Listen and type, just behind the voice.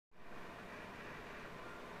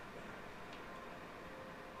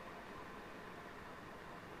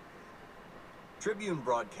Tribune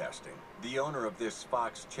Broadcasting, the owner of this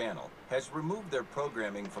Fox channel, has removed their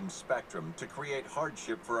programming from Spectrum to create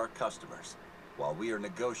hardship for our customers, while we are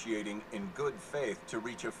negotiating in good faith to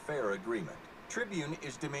reach a fair agreement. Tribune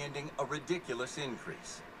is demanding a ridiculous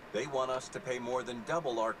increase. They want us to pay more than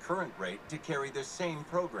double our current rate to carry the same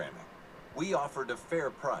programming. We offered a fair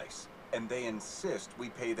price, and they insist we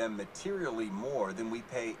pay them materially more than we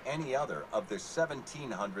pay any other of the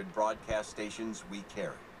 1,700 broadcast stations we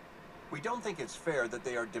carry. We don't think it's fair that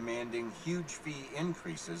they are demanding huge fee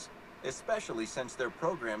increases, especially since their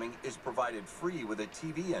programming is provided free with a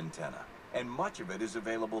TV antenna, and much of it is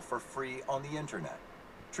available for free on the internet.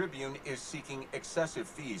 Tribune is seeking excessive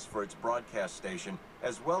fees for its broadcast station,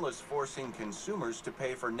 as well as forcing consumers to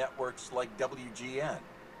pay for networks like WGN,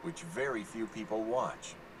 which very few people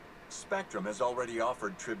watch. Spectrum has already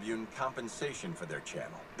offered Tribune compensation for their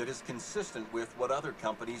channel that is consistent with what other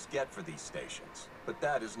companies get for these stations, but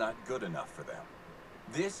that is not good enough for them.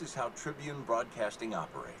 This is how Tribune Broadcasting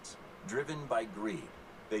operates. Driven by greed,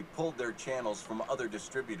 they pulled their channels from other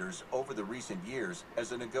distributors over the recent years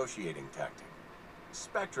as a negotiating tactic.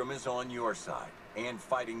 Spectrum is on your side and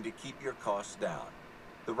fighting to keep your costs down.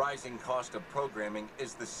 The rising cost of programming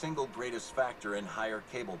is the single greatest factor in higher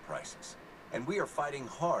cable prices, and we are fighting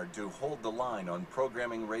hard to hold the line on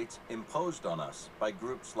programming rates imposed on us by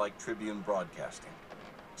groups like Tribune Broadcasting.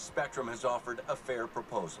 Spectrum has offered a fair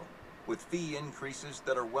proposal, with fee increases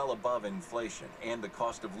that are well above inflation and the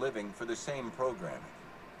cost of living for the same programming.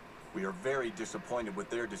 We are very disappointed with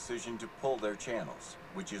their decision to pull their channels,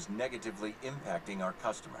 which is negatively impacting our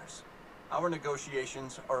customers. Our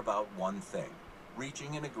negotiations are about one thing: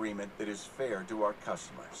 reaching an agreement that is fair to our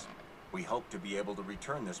customers. We hope to be able to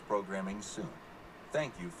return this programming soon.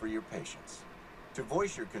 Thank you for your patience. To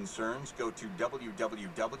voice your concerns, go to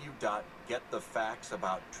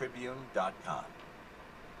www.getthefactsabouttribune.com.